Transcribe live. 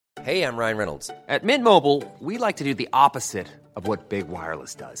Hey, I'm Ryan Reynolds. At Mint Mobile, we like to do the opposite of what Big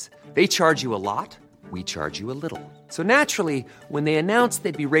Wireless does. They charge you a lot, we charge you a little. So naturally, when they announced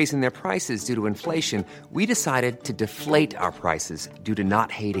they'd be raising their prices due to inflation, we decided to deflate our prices due to not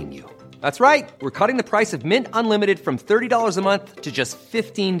hating you. That's right. We're cutting the price of Mint Unlimited from $30 a month to just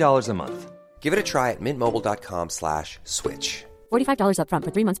 $15 a month. Give it a try at mintmobile.com/switch. $45 up front for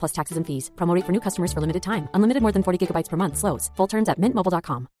 3 months plus taxes and fees. Promo rate for new customers for limited time. Unlimited more than 40 gigabytes per month. Slows full terms at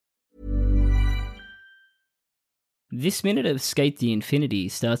mintmobile.com. This minute of Skate the Infinity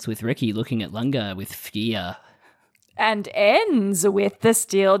starts with Reki looking at Lunga with fear. And ends with the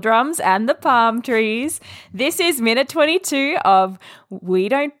steel drums and the palm trees. This is minute 22 of We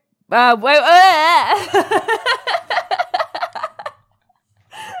Don't... Oh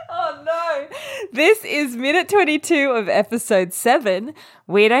no. This is minute 22 of episode 7.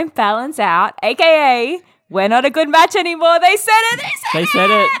 We Don't Balance Out, aka We're Not a Good Match Anymore. They said it! They said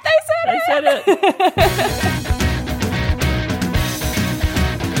it!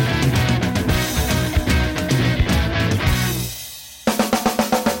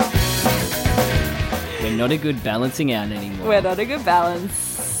 We're not a good balancing out anymore. We're not a good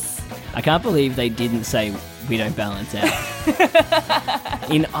balance. I can't believe they didn't say we don't balance out.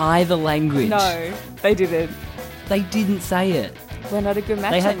 In either language. No, they didn't. They didn't say it. We're not a good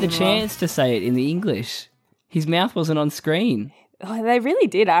match They had anymore. the chance to say it in the English. His mouth wasn't on screen. Oh, they really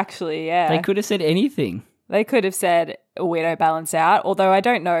did, actually, yeah. They could have said anything. They could have said, we don't balance out, although I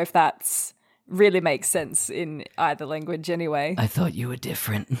don't know if that's really makes sense in either language anyway. I thought you were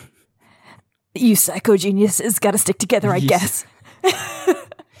different. You psycho geniuses gotta stick together, I guess.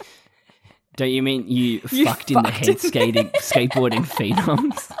 Don't you mean you fucked in the head skateboarding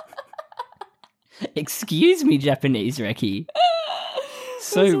phenoms? Excuse me, Japanese Reki.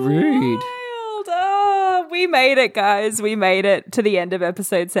 So rude. Wild. Oh, we made it, guys. We made it to the end of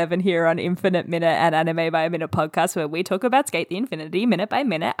episode 7 here on Infinite Minute and Anime by a Minute podcast, where we talk about Skate the Infinity minute by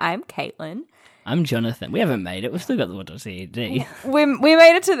minute. I'm Caitlin. I'm Jonathan. We haven't made it. We've still got the What CD. We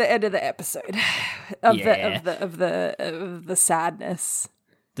made it to the end of the episode of Yeah. the sadness.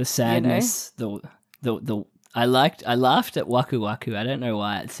 The sadness. I laughed at Waku Waku. I don't know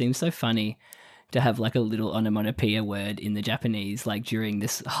why. It seems so funny to have like a little onomatopoeia word in the Japanese, like during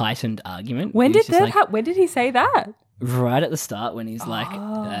this heightened argument. When did that that? When did he say that? Right at the start, when he's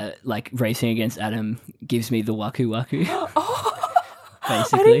like racing against Adam, gives me the Waku Waku.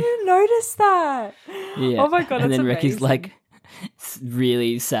 Basically. I didn't even notice that. Yeah. Oh my God, and that's then amazing. Reki's like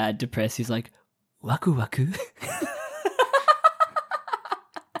really sad, depressed. He's like, Waku Waku.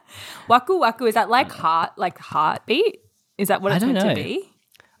 Waku Waku, is that like heartbeat? Is that what it's meant to be?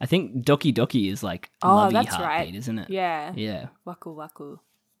 I think Doki Doki is like Oh, lovey that's heartbeat, right. isn't it? Yeah. Yeah. Waku Waku.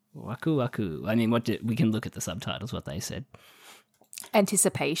 Waku Waku. I mean, we can look at the subtitles, what they said.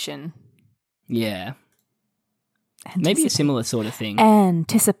 Anticipation. Yeah. Maybe a similar sort of thing.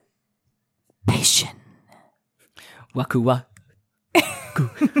 Anticipation. Waku Waku.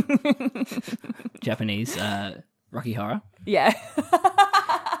 Japanese Rocky Horror. Yeah.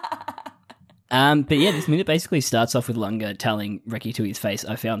 But yeah, this minute basically starts off with Lunga telling Reki to his face,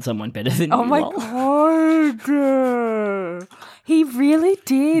 I found someone better than you. Oh my lol." God. He really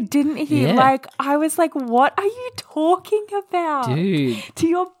did, didn't he? Yeah. Like, I was like, what are you talking about? Dude. To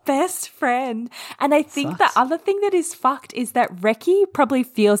your best friend. And I think Sucks. the other thing that is fucked is that Reki probably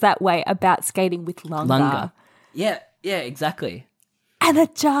feels that way about skating with Lunga. Yeah, exactly. And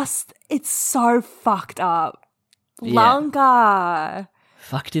it's so fucked up. Yeah. Lunga.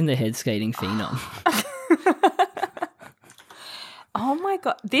 Fucked in the head skating phenom. Oh my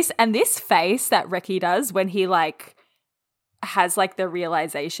God. This face that Reki does when he like has like the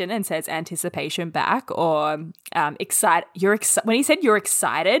realization and says anticipation back or excited. When he said you're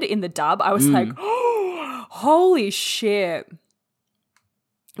excited in the dub, I was like, oh, holy shit.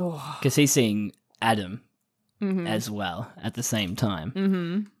 Because he's seeing Adam as well at the same time.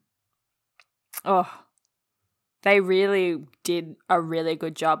 Mm-hmm. Oh, they really did a really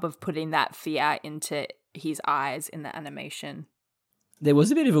good job of putting that fear into his eyes in the animation. There was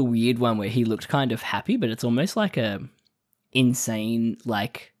a bit of a weird one where he looked kind of happy, but it's almost like a insane,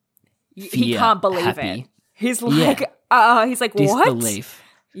 like, fear, he can't believe happy. it. He's like, he's like, what? Disbelief.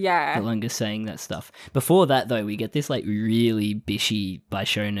 Yeah. The Lunga saying that stuff. Before that, though, we get this, like, really bishy by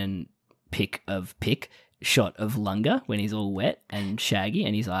Shonen pick shot of Lunga when he's all wet and shaggy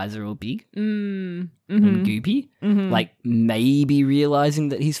and his eyes are all big and goopy. Like, maybe realizing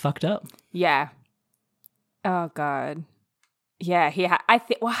that he's fucked up. Yeah. Oh God. Yeah, I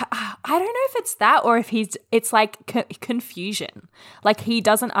think. Well, I don't know if it's that or if it's like confusion. Like he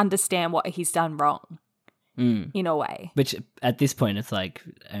doesn't understand what he's done wrong. in a way. Which at this point, it's like,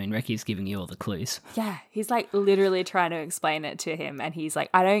 I mean, Reki's giving you all the clues. Yeah, he's like literally trying to explain it to him, and he's like,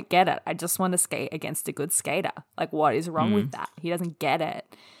 I don't get it. I just want to skate against a good skater. Like, what is wrong with that? He doesn't get it.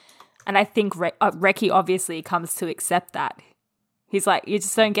 And I think Reki obviously comes to accept that. He's like, you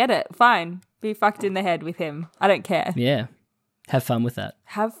just don't get it. Fine. Be fucked in the head with him. I don't care. Yeah. Have fun with that.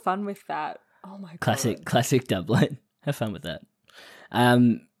 Have fun with that. Oh my God. Classic doublet. Have fun with that.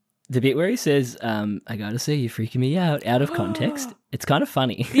 The bit where he says, I gotta say, you're freaking me out of context, it's kind of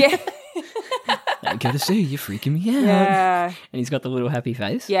funny. Yeah. I gotta say, you're freaking me out. Yeah. And he's got the little happy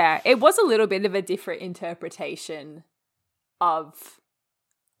face. Yeah. It was a little bit of a different interpretation of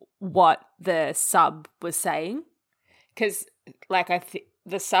what the sub was saying. Because, like,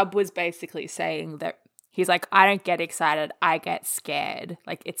 the sub was basically saying that he's like, I don't get excited, I get scared.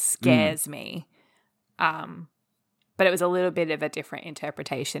 Like, it scares me. But it was a little bit of a different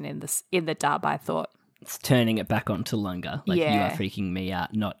interpretation in the dub, I thought. It's turning it back onto Lunga. Like, Yeah. you are freaking me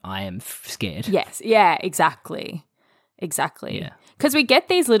out, not I am scared. Yes. Yeah, exactly. Exactly. Yeah. Because we get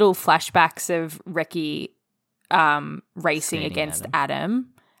these little flashbacks of Reki racing Skating against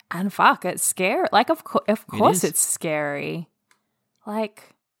Adam. And fuck, it's scary. Like, of course it's scary.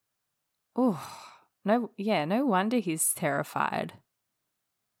 Like, oh, no wonder he's terrified.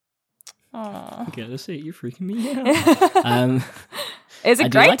 Oh, I gotta say, you're freaking me out. it's a I do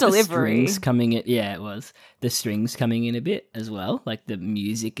great like delivery. The strings coming in, yeah, it was. The strings coming in a bit as well. Like, the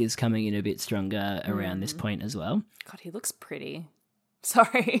music is coming in a bit stronger around this point as well. God, he looks pretty.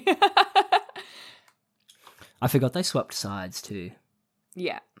 Sorry. I forgot they swapped sides too.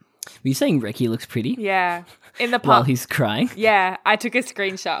 Yeah. Were you saying Reki looks pretty? Yeah. In the part. While he's crying? Yeah, I took a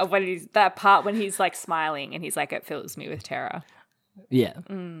screenshot of that part when he's like smiling and he's like, it fills me with terror. Yeah.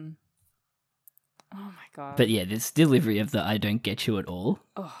 Oh my God. But yeah, this delivery of the I don't get you at all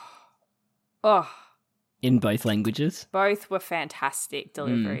Oh, in both languages. both were fantastic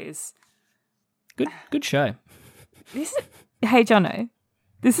deliveries. Good show. Hey, Jono,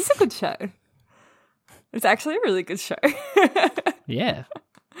 this is a good show. It's actually a really good show. Yeah.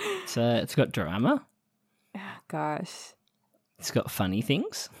 So it's got drama. Gosh. It's got funny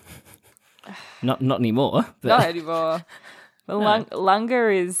things. Not anymore. But Not anymore. Well, Lunga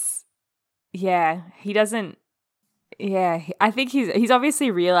is, he doesn't, I think he's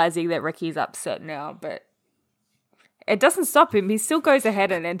obviously realizing that Reki's upset now, but it doesn't stop him. He still goes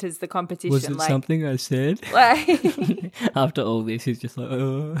ahead and enters the competition. was it something I said? Like, After all this, he's just like,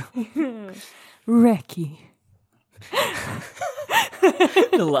 Reki.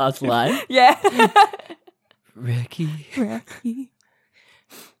 the last line. Yeah. Reki.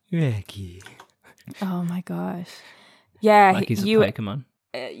 Oh my gosh. Yeah, Like he's a you. Pokemon.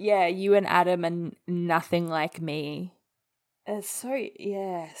 You and Adam are nothing like me. It's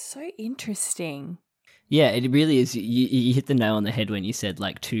so interesting. Yeah, it really is. You hit the nail on the head when you said,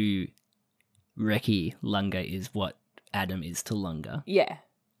 like, to Reki, Lunga is what Adam is to Lunga. Yeah.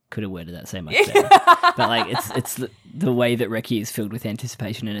 Could have worded that so much better. But, like, it's the way that Reki is filled with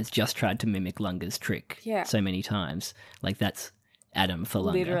anticipation and has just tried to mimic Lunga's trick so many times. Like, that's Adam for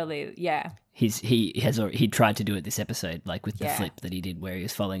Lunga. Literally, yeah. He tried to do it this episode, like with the flip that he did where he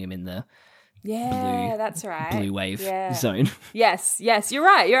was following him in the that's right. blue wave zone. Yes, you're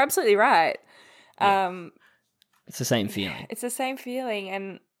right. You're absolutely right. It's the same feeling. It's the same feeling,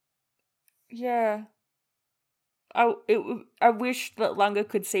 and I wish that Lunga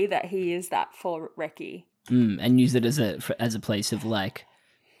could see that he is that for Reki. And use it as a place of, like,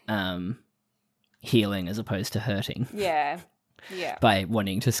 healing as opposed to hurting. Yeah. By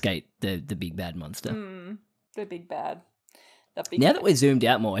wanting to skate the big bad monster. The big bad. Now that we're zoomed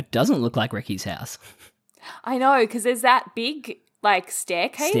out more, it doesn't look like Reki's house. I know, because there's that big, like,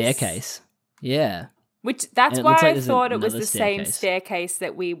 staircase. Yeah. Which, that's And it why looks like I there's thought it was another the same staircase. staircase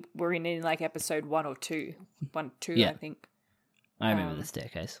that we were in like, episode 1 or 2. 2, Yeah. I think. I remember the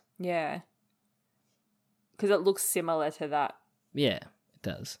staircase. Yeah. Because it looks similar to that. Yeah, it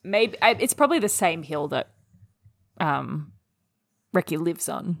does. Maybe it's probably the same hill that Reki lives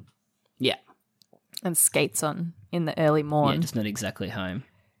on Yeah. and skates on in the early morn. Yeah, just not exactly home.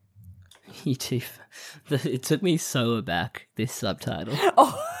 You too. It took me so aback, this subtitle.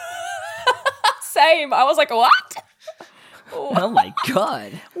 Oh, same. I was like, what? Oh my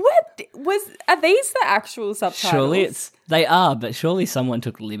God. What are these the actual subtitles? Surely they are, but surely someone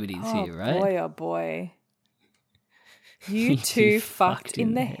took liberties here, right? Boy, oh boy. You two fucked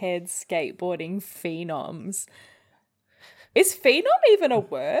in the head skateboarding phenoms. Is phenom even a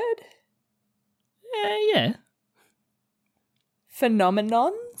word? Yeah.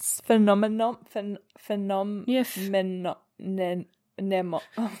 Phenomenons? Yeah. Phenomenal.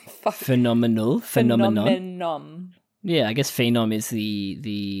 Phenomenon. Phenomenon. Yeah, I guess phenom is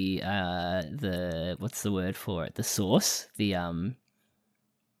the what's the word for it? The source, the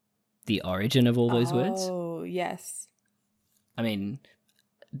origin of all those words. Oh, yes. I mean,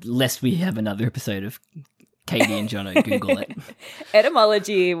 lest we have another episode of Katie and Jono Google it.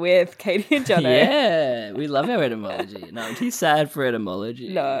 Etymology with Katie and Jono. Yeah, we love our etymology. No, I'm too sad for etymology.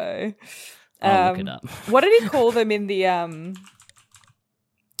 No. I'll look it up. What did he call them in the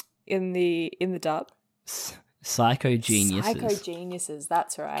dub? Psychogeniuses. Psychogeniuses,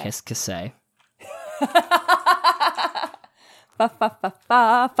 that's right. Qu'est-ce que c'est?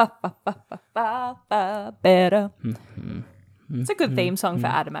 Better. It's a good theme song for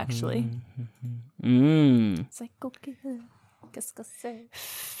Adam, actually. It's like, okay, qu'est-ce que c'est?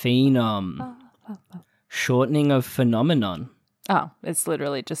 Phenom. Shortening of phenomenon. Oh, it's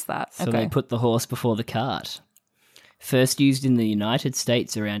literally just that. So they put the horse before the cart. First used in the United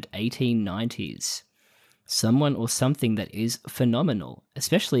States around 1890s. Someone or something that is phenomenal,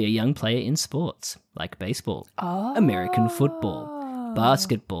 especially a young player in sports, like baseball, American football,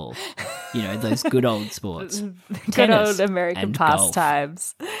 basketball, those good old sports. Good old American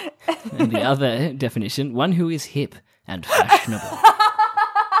pastimes. And the other definition, one who is hip and fashionable.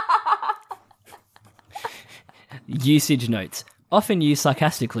 Usage notes, often used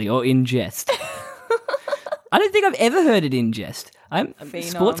sarcastically or in jest. I don't think I've ever heard it in jest.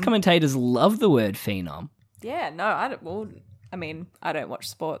 Sports commentators love the word phenom. Yeah, no, I don't. Well, I mean, I don't watch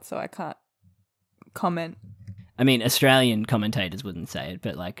sports, so I can't comment. I mean, Australian commentators wouldn't say it,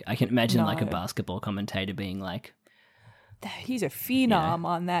 but I can imagine a basketball commentator being like, "He's a phenom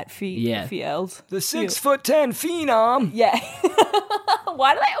on that field." The 6'10" phenom. Yeah.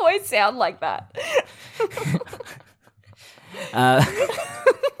 Why do they always sound like that?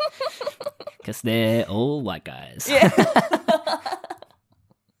 Because they're all white guys. Yeah.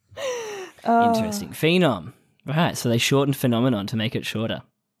 Interesting. Phenom. Right, so they shortened phenomenon to make it shorter.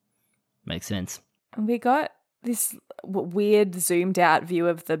 Makes sense. We got this weird zoomed out view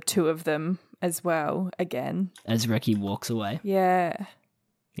of the two of them as well, again. As Reki walks away. Yeah.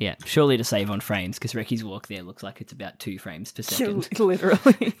 Yeah, surely to save on frames, because Reki's walk there looks like it's about 2 frames per second.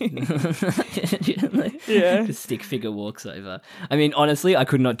 Literally. Yeah. The stick figure walks over. I mean, honestly, I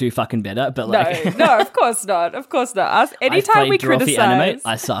could not do fucking better, but No, of course not. Of course not. Anytime we criticize... Animate,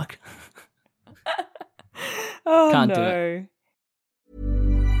 I suck. Can't do it.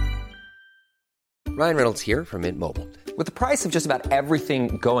 Ryan Reynolds here from Mint Mobile. With the price of just about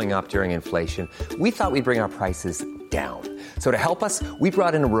everything going up during inflation, we thought we'd bring our prices down. So to help us, we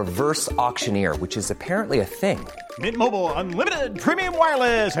brought in a reverse auctioneer, which is apparently a thing. Mint Mobile Unlimited Premium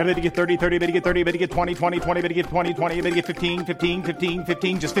Wireless. How to get 30, 30, bit to get 30, bit to get 20, 20, 20, bit to get 20, 20, bit to get 15, 15, 15,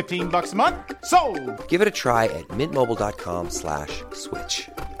 15, just $15 a month? Sold! Give it a try at mintmobile.com/switch.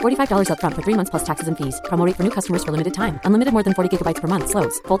 $45 up front for 3 months plus taxes and fees. Promo rate for new customers for limited time. Unlimited more than 40 gigabytes per month.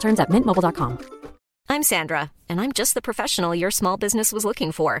 Slows full terms at mintmobile.com. I'm Sandra, and I'm just the professional your small business was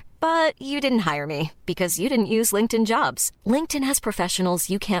looking for. But you didn't hire me because you didn't use LinkedIn Jobs. LinkedIn has professionals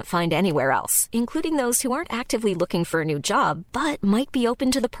you can't find anywhere else, including those who aren't actively looking for a new job, but might be open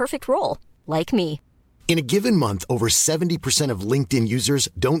to the perfect role, like me. In a given month, over 70% of LinkedIn users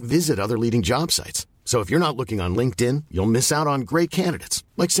don't visit other leading job sites. So if you're not looking on LinkedIn, you'll miss out on great candidates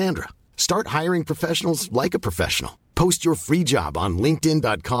like Sandra. Start hiring professionals like a professional. Post your free job on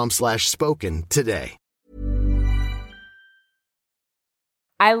linkedin.com/spoken today.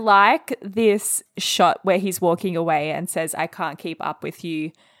 I like this shot where he's walking away and says, "I can't keep up with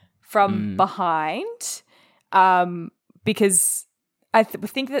you," from behind, because I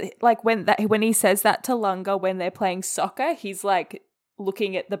think that when he says that to Lunga when they're playing soccer, he's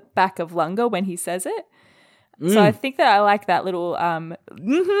looking at the back of Lunga when he says it. So I think that I like that little I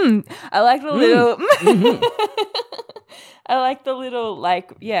like the little I like the little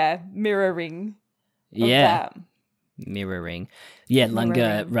mirroring of that. Mirroring. Yeah,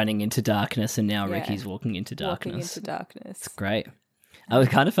 Lunga running into darkness and now Reki's walking into darkness. It's great. I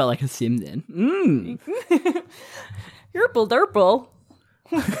kind of felt like a sim then. Yerple derple.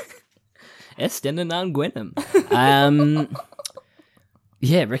 Estenanan Gwenham.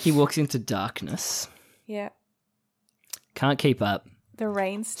 Yeah, Reki walks into darkness. Yeah. Can't keep up. The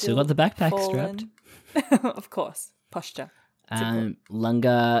rain's still got the backpack strapped. Of course. Posture.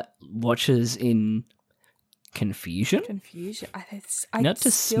 Lunga watches in confusion. I not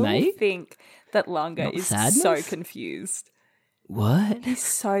dismay. Think that Lunga is sadness? So confused. What? He's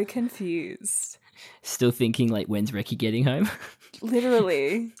so confused. Still thinking when's Reki getting home?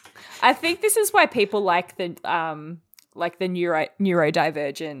 Literally. I think this is why people like the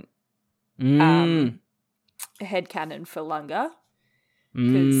neurodivergent headcanon for Lunga,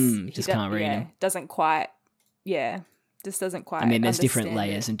 Just can't read him. Doesn't quite, just doesn't quite I mean, there's different understand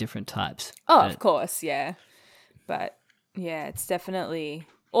layers it. and different types. Oh, but- of course, yeah. But yeah, it's definitely,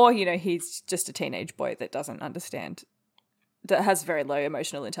 or, he's just a teenage boy that doesn't understand, that has very low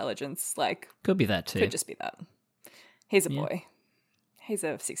emotional intelligence. Like, Could be that too. could just be that. He's a Yeah. boy. He's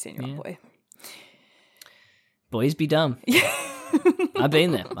a 16-year-old boy. Boys be dumb. I've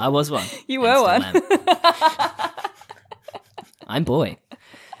been there. I was one. You And were still one. am. I'm boy.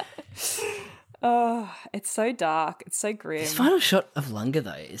 Oh, it's so dark. It's so grim. This final shot of Lunga,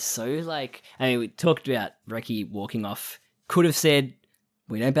 though, is so like... I mean, we talked about Reki walking off. Could have said,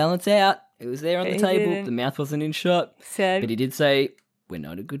 we don't balance out. It was there on the But he table. didn't. The mouth wasn't in shot. Said, But he did say, we're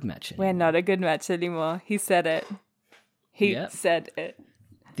not a good match anymore. we're not a good match anymore. He said it. He Yep. said it.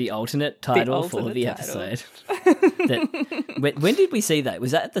 The alternate title for alternate the title. episode. When did we see that?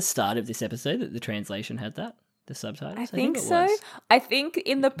 Was that at the start of this episode that the translation had that? The subtitles? I think it so. was. I think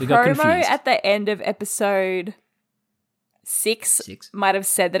in the We got promo confused. at the end of episode 6 might have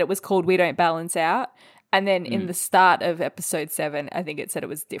said that it was called We Don't Balance Out. And then Mm. in the start of episode 7, I think it said it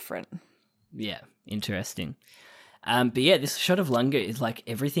was different. Yeah, interesting. But yeah, this shot of Lunga is like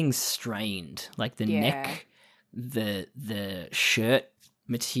everything's strained. Like the Yeah. neck, the shirt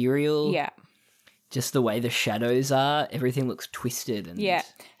material, Yeah. just the way the shadows are, everything looks twisted and Yeah.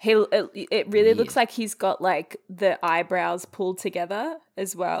 It really looks Weird. like he's got like the eyebrows pulled together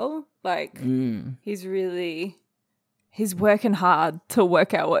as well. Like he's working hard to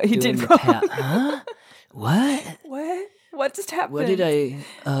work out what he doing did the wrong. huh? What? What just happened? What did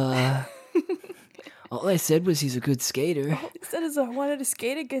I all I said was he's a good skater. He said as I wanted to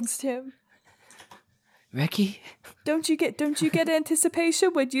skate against him. Reki? Don't you get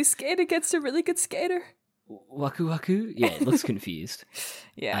anticipation when you skate against a really good skater? Waku waku? Yeah, it looks confused.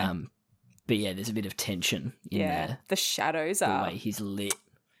 Yeah. But yeah, there's a bit of tension in Yeah. The shadows the are way he's lit.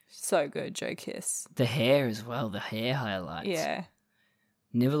 so good, Joe Kiss. The hair as well, the hair highlights. Yeah.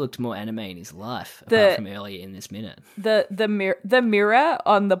 Never looked more anime in his life, The- apart from earlier in this minute. The mirror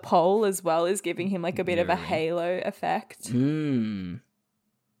on the pole as well is giving him like a bit of a Mirroring. halo effect.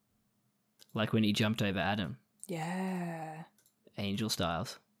 Like when he jumped over Adam, Yeah. Angel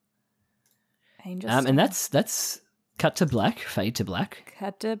Styles. Angel And that's cut to black, fade to black.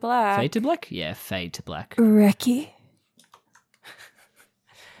 cut to black. Fade to black? Yeah, fade to black. Reki.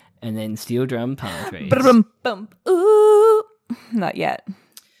 And then steel drum palm trees. Bum, bum. Ooh. Not yet.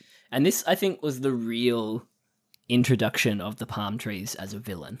 And this, I think, was the real introduction of the palm trees as a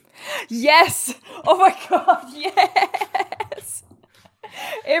villain. Yes. Oh my god. Yes.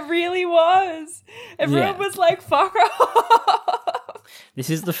 It really was. Everyone Yeah. was like, "Fuck off." This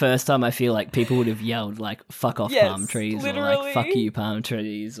is the first time I feel like people would have yelled like "fuck off Yes, palm trees" or literally. like "fuck you palm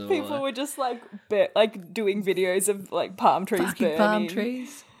trees" or People were just like, doing videos of like palm trees "fuck you burning. palm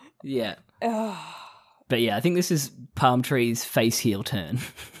trees." Yeah. But yeah, I think this is palm trees' face heel turn.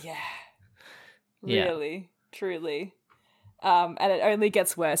 Yeah. Yeah. Really, truly. And it only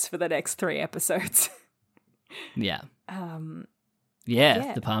gets worse for the next 3 episodes. Yeah. Yeah.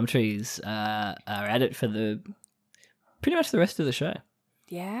 Yeah, the palm trees are at it for pretty much the rest of the show.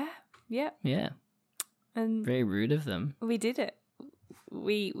 Yeah. Yep. Yeah, And very rude of them. we did it.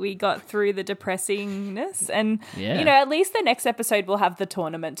 We got through the depressingness, and Yeah. at least the next episode will have the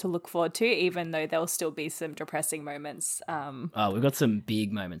tournament to look forward to, even though there'll still be some depressing moments. Oh, we've got some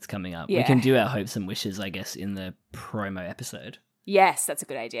big moments coming up. We Yeah. can do our hopes and wishes, I guess, in the promo episode. Yes, that's a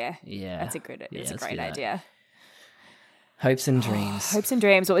good idea. Yeah, That's a great. Yeah, It's a let's great do that. idea. Hopes and dreams. Hopes and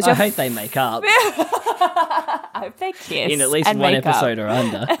dreams. What was I your? hope they make up I hope they kiss in at least and one make up. episode or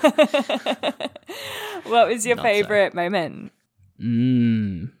under. What was your Not so. favorite moment?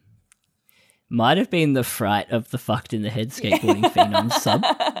 Might have been the fright of the fucked in the head skateboarding phenom sub.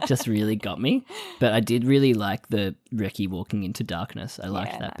 Just really got me. But I did really like the Reki walking into darkness. I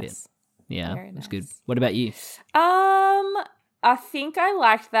liked that bit. nice. Yeah, Very it was good. nice. What about you? I think I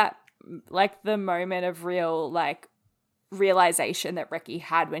liked that, like the moment of realization that Reki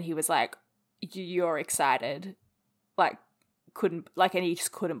had when he was like, "You're excited," and he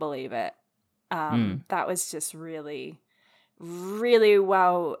just couldn't believe it. That was just really, really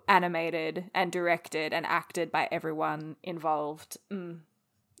well animated and directed and acted by everyone involved.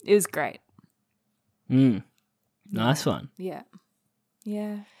 It was great. Nice one. Yeah.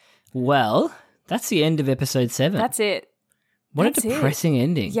 Well, that's the end of episode 7. That's it. What that's a it. depressing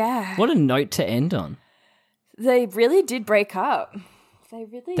ending. Yeah. What a note to end on. They really did break up.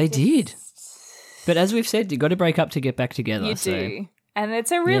 They did. But as we've said, you got to break up to get back together. You so. do. And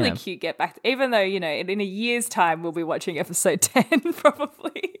it's a really Yeah. cute get back. Even though, in a year's time, we'll be watching episode 10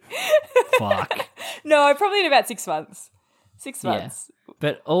 probably. Fuck. No, probably in about 6 months. 6 Yeah. months.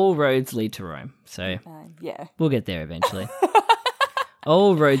 But all roads lead to Rome, so Yeah. we'll get there eventually.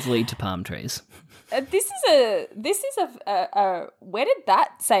 All roads lead to palm trees. This is a where did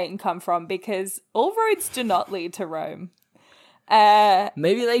that saying come from? Because all roads do not lead to Rome.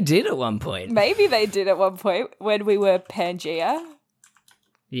 Maybe they did at one point. Maybe they did at one point when we were Pangea.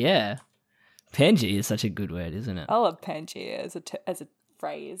 Yeah. Pangea is such a good word, isn't it? I love Pangea as a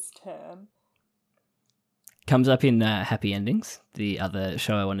phrase term. Comes up in Happy Endings, the other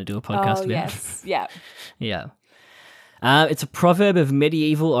show I want to do a podcast about. Yes, yeah. Yeah. It's a proverb of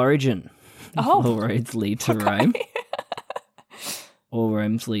medieval origin. Oh. All roads lead to Rome. All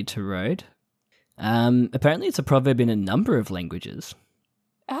roads lead to road. Apparently it's a proverb in a number of languages.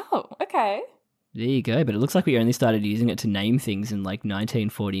 Oh, okay. There you go. But it looks like we only started using it to name things in like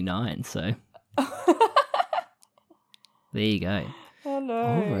 1949, so... There you go. Oh, no.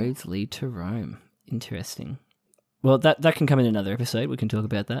 All roads lead to Rome. Interesting. Well, that can come in another episode. We can talk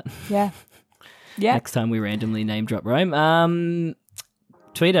about that. Yeah. Yeah. Next time we randomly name drop Rome.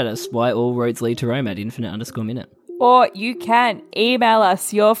 Tweet at us why all roads lead to Rome at @infinite_minute. Or you can email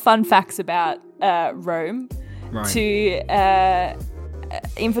us your fun facts about Rome to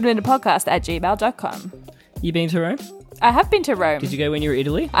infinitepodcast@gmail.com. You been to Rome? I have been to Rome. Did you go when you were in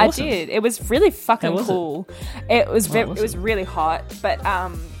Italy? I Awesome. did. It was really fucking How was cool. It was Wow, it was really hot, but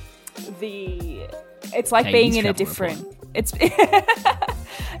it's like Katie's being in a travel different it's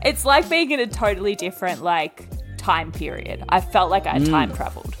it's like being in a totally different like time period. I felt like I time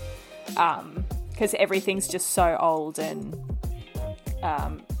traveled. Because everything's just so old and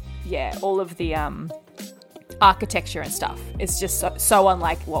all of the architecture and stuff is just so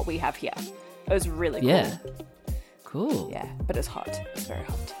unlike what we have here. It was really cool. Yeah. Cool. Yeah, but it's hot. It's very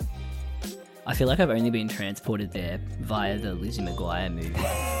hot. I feel like I've only been transported there via the Lizzie McGuire movie.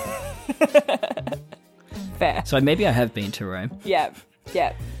 Fair. So maybe I have been to Rome. Yeah.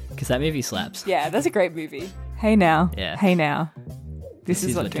 Yeah. Because that movie slaps. Yeah, that's a great movie. Hey now. Yeah. Hey now. This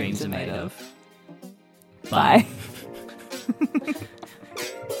is what dreams are made of. Bye.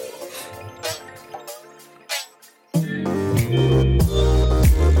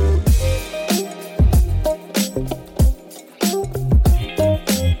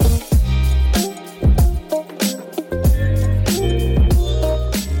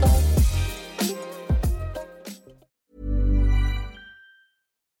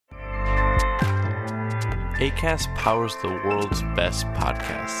 Acast powers the world's best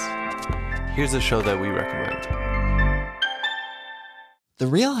podcasts. Here's a show that we recommend. The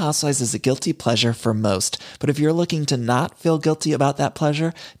Real Housewives is a guilty pleasure for most, but if you're looking to not feel guilty about that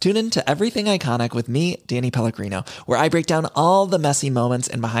pleasure, tune in to Everything Iconic with me, Danny Pellegrino, where I break down all the messy moments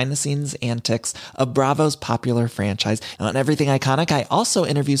and behind-the-scenes antics of Bravo's popular franchise. And on Everything Iconic, I also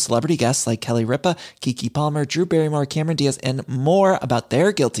interview celebrity guests like Kelly Ripa, Keke Palmer, Drew Barrymore, Cameron Diaz, and more about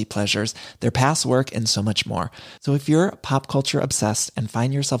their guilty pleasures, their past work, and so much more. So if you're pop culture obsessed and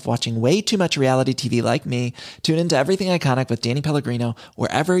find yourself watching way too much reality TV like me, tune into Everything Iconic with Danny Pellegrino,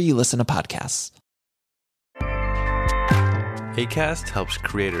 wherever you listen to podcasts. Acast helps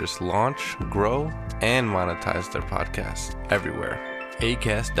creators launch, grow, and monetize their podcasts everywhere.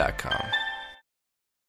 Acast.com.